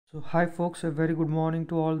So hi folks, a very good morning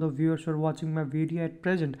to all the viewers who are watching my video at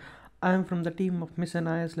present. I am from the team of Miss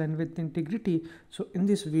Iceland with Integrity. So in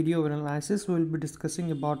this video analysis, we will be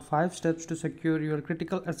discussing about 5 steps to secure your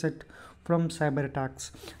critical asset from cyber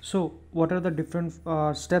attacks. So what are the different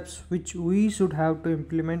steps which we should have to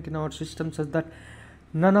implement in our system such that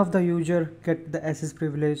none of the user get the access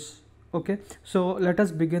privilege. Okay, so let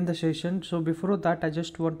us begin the session. So before that, I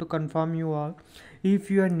just want to confirm you all,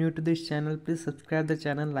 if you are new to this channel, please subscribe the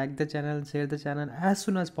channel, like the channel and share the channel as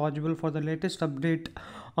soon as possible for the latest update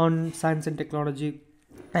on science and technology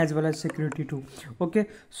as well as security too. Okay,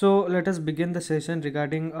 so let us begin the session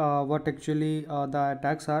regarding what actually the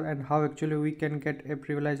attacks are and how actually we can get a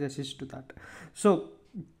privileged access to that. So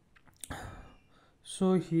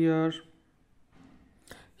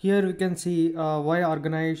here we can see why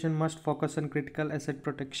organization must focus on critical asset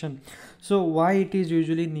protection. So why it is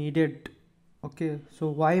usually needed. Okay, so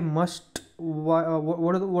what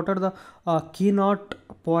are the keynote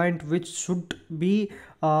point which should be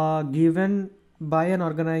given by an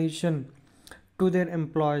organization to their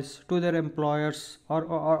employees, to their employers,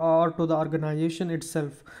 or to the organization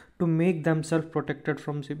itself, to make themselves protected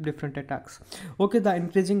from different attacks. Okay, the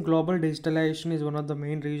increasing global digitalization is one of the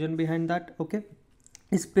main reason behind that. Okay,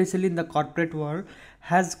 especially in the corporate world,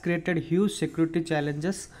 has created huge security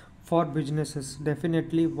challenges for businesses.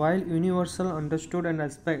 Definitely, while universal understood and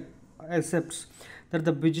accepts that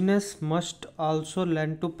the business must also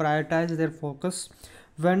learn to prioritize their focus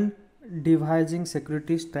when devising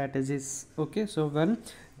security strategies. Okay, so when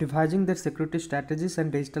devising their security strategies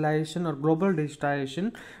and digitalization or global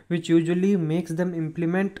digitalization, which usually makes them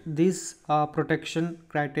implement these protection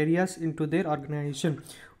criterias into their organization.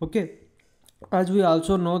 Okay, as we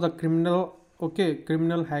also know, the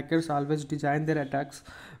criminal hackers always design their attacks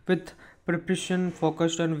with preparation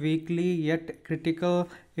focused on weakly yet critical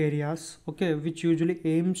areas, okay, which usually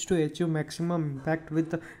aims to achieve maximum impact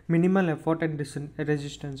with minimal effort and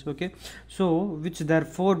resistance. Okay, so which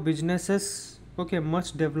therefore businesses, okay,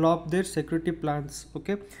 must develop their security plans,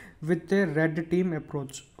 okay, with a red team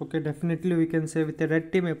approach. Okay, definitely we can say with a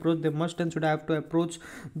red team approach, they must and should have to approach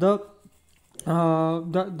the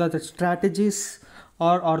the strategies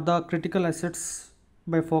or the critical assets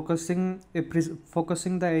by focusing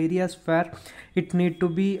the areas where it need to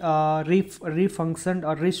be refunctioned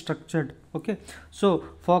or restructured. Okay, so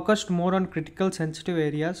focused more on critical sensitive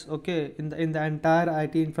areas, okay, in the entire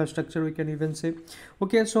IT infrastructure, we can even say.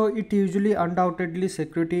 Okay, so it usually undoubtedly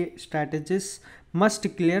security strategies must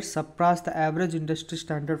clear surpass the average industry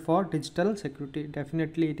standard for digital security.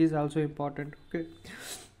 Definitely it is also important. Okay,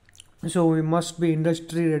 so we must be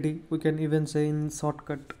industry ready, we can even say in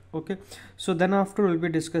shortcut. Okay, so then after we'll be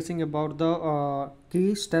discussing about the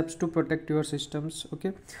key steps to protect your systems.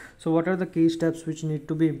 Okay, so what are the key steps which need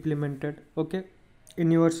to be implemented, okay,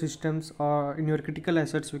 in your systems or in your critical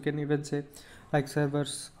assets, we can even say, like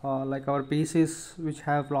servers, like our PCs, which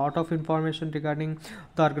have lot of information regarding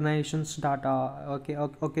the organization's data. Okay,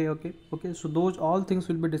 so those all things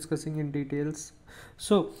we'll be discussing in details.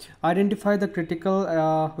 So identify the critical,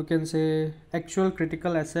 we can say actual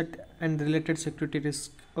critical asset and related security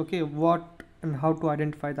risk. Okay, what and how to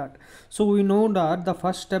identify that. So we know that the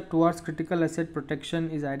first step towards critical asset protection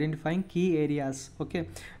is identifying key areas, okay,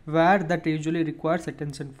 where that usually requires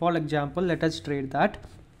attention. For example, let us trade that.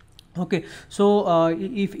 Okay, so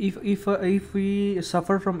if we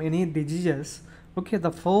suffer from any diseases, okay,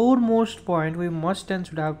 the foremost point we must and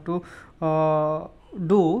should have to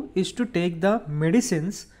do is to take the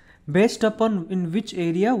medicines based upon in which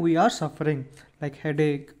area we are suffering, like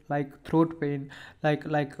headache, like throat pain,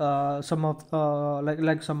 some of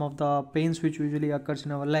some of the pains which usually occurs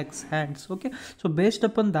in our legs, hands. Okay, so based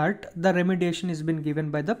upon that, the remediation is been given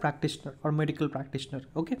by the practitioner or medical practitioner.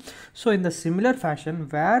 Okay, so in the similar fashion,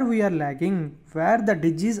 where we are lagging, where the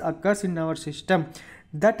disease occurs in our system,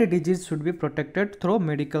 that disease should be protected through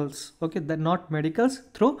medicals. Okay, that not medicals,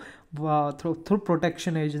 through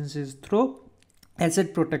protection agencies, through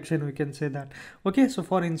asset protection, we can say that. Okay, so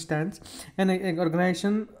for instance, an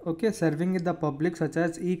organization, okay, serving the public such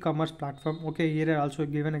as e-commerce platform, okay, here I also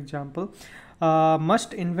give an example,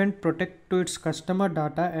 must invent protect to its customer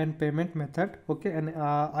data and payment method. Okay, and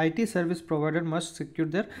IT service provider must secure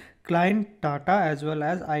their client data as well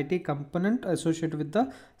as IT component associated with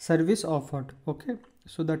the service offered. Okay,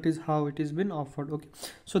 so that is how it is been offered. Okay,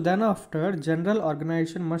 so then after, general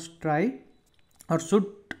organization must try or should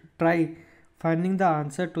try finding the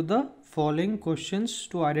answer to the following questions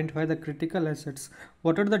to identify the critical assets.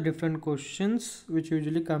 What are the different questions which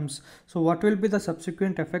usually comes? So what will be the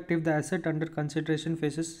subsequent effect if the asset under consideration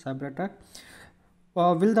faces cyber attack?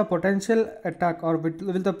 will the potential attack or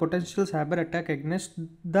will the potential cyber attack against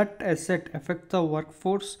that asset affect the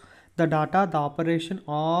workforce, the data, the operation,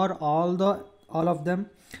 or all of them?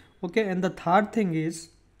 Okay, and the third thing is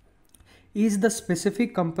the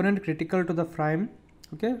specific component critical to the prime,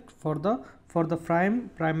 okay, for the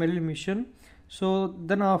primary mission? So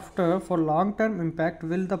then after, for long term impact,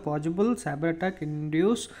 will the possible cyber attack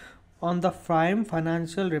induce on the prime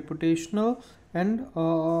financial, reputational, and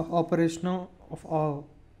operational of all?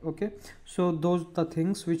 Okay, so those the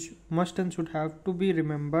things which must and should have to be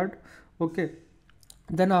remembered. Okay,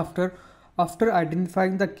 then after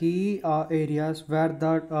identifying the key areas where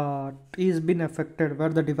the is been affected, where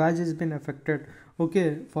the device has been affected,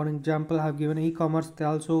 okay, for example I have given e-commerce, they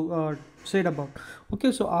also said about.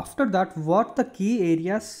 Okay, so after that, what the key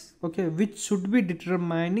areas, okay, which should be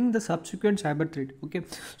determining the subsequent cyber threat? Okay,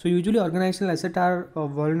 so usually organizational assets are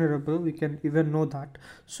vulnerable, we can even know that.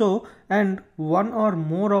 So, and one or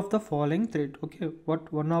more of the following threat. Okay,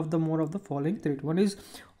 what one of the more of the following threat? One is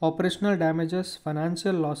operational damages,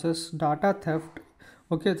 financial losses, data theft.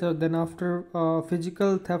 Okay, so then after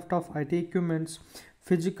physical theft of IT equipments,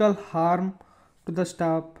 physical harm to the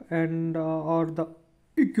staff and or the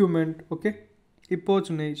equipment. Okay,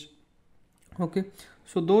 hypotenage. Okay,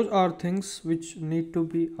 so those are things which need to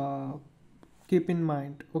be keep in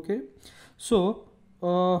mind. Okay, so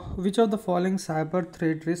which of the following cyber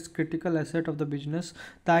threat risk critical asset of the business?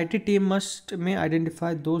 The IT team may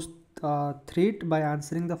identify those threat by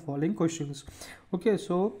answering the following questions. Okay,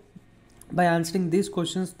 so by answering these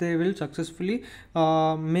questions, they will successfully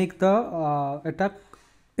make the attack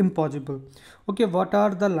impossible. Okay, what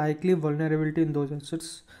are the likely vulnerability in those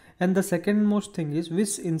assets? And the second most thing is,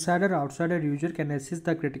 which insider outsider user can access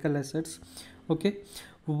the critical assets? Okay,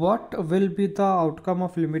 what will be the outcome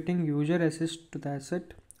of limiting user access to the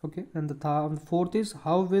asset? Okay, and the fourth is,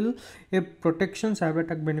 how will a protection cyber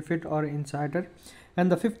attack benefit or insider?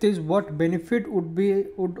 And the fifth is, what benefit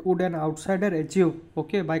would an outsider achieve,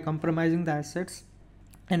 okay, by compromising the assets?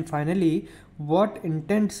 And finally, what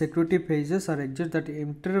intent security phases are exist that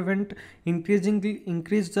intervent increasingly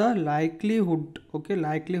increase the likelihood, okay,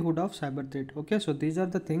 likelihood of cyber threat? Okay, so these are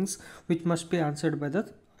the things which must be answered by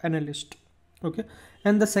the analyst. Okay,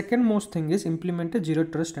 and the second most thing is, implement a zero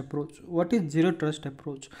trust approach. What is zero trust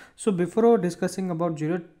approach? So before discussing about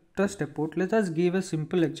zero trust approach, let us give a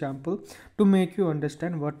simple example to make you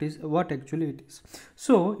understand what actually it is.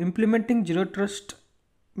 So implementing zero trust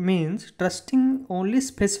means trusting only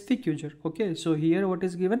specific user. Okay, so here what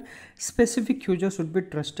is given, specific user should be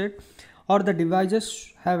trusted, or the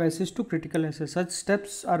devices have access to critical assets. Such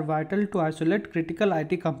steps are vital to isolate critical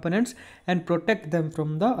IT components and protect them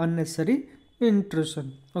from the unnecessary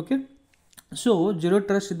intrusion. Okay, so zero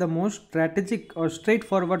trust is the most strategic or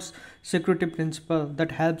straightforward security principle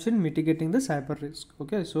that helps in mitigating the cyber risk.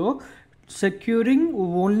 Okay, so securing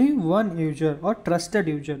only one user or trusted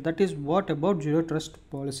user, that is what about zero trust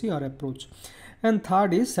policy or approach. And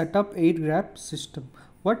third is, set up air gap system.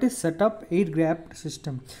 What is set up air gap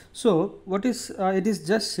system? So what is it is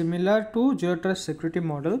just similar to zero trust security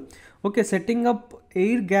model. Okay, setting up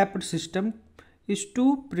air gap system is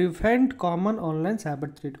to prevent common online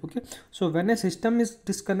cyber threat. Okay, so when a system is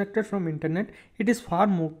disconnected from internet, it is far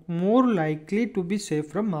more likely to be safe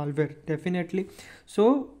from malware, definitely.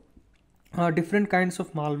 So different kinds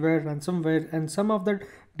of malware, ransomware, and some of the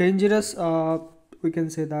dangerous we can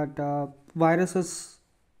say that viruses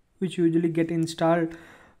which usually get installed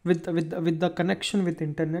with the connection with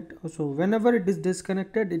internet. So whenever it is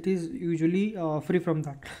disconnected, it is usually free from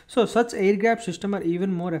that. So such air gap system are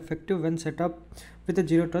even more effective when set up with a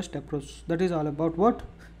zero trust approach. That is all about what,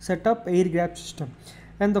 set up air gap system.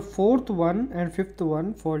 And the fourth one and fifth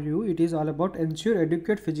one for you, it is all about ensure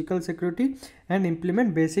adequate physical security and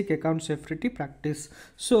implement basic account safety practice.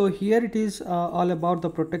 So here it is all about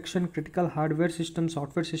the protection, critical hardware system,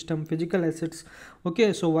 software system, physical assets.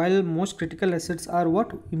 Okay, so while most critical assets are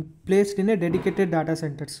what, placed in a dedicated data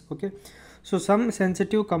centers. Okay, so some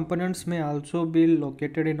sensitive components may also be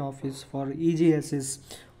located in office for easy access.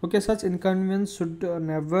 Okay, such inconvenience should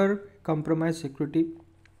never compromise security,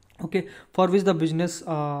 okay, for which the business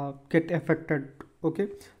get affected. Okay,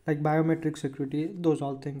 like biometric security, those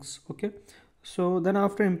all things. Okay, so then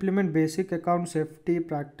after, implement basic account safety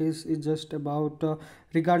practice is just about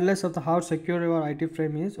regardless of the how secure your IT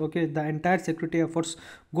frame is, okay, the entire security efforts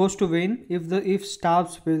goes to vain if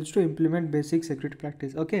staff fails to implement basic security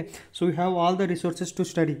practice. Okay, so we have all the resources to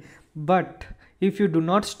study, but if you do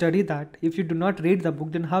not study that, if you do not read the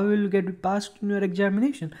book, then how will you get passed in your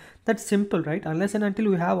examination? That's simple, right? Unless and until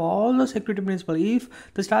we have all the security principles,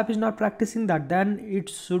 if the staff is not practicing that, then it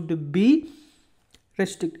should be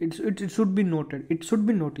restrict it should be noted, it should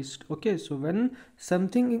be noticed. Okay, so when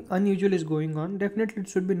something unusual is going on, definitely it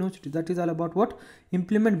should be noticed. That is all about what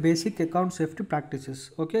implement basic account safety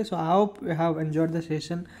practices. Okay, so I hope you have enjoyed the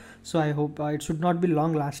session. So I hope it should not be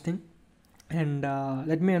long lasting, and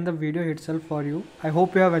let me end the video itself for you. I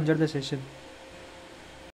hope you have enjoyed the session.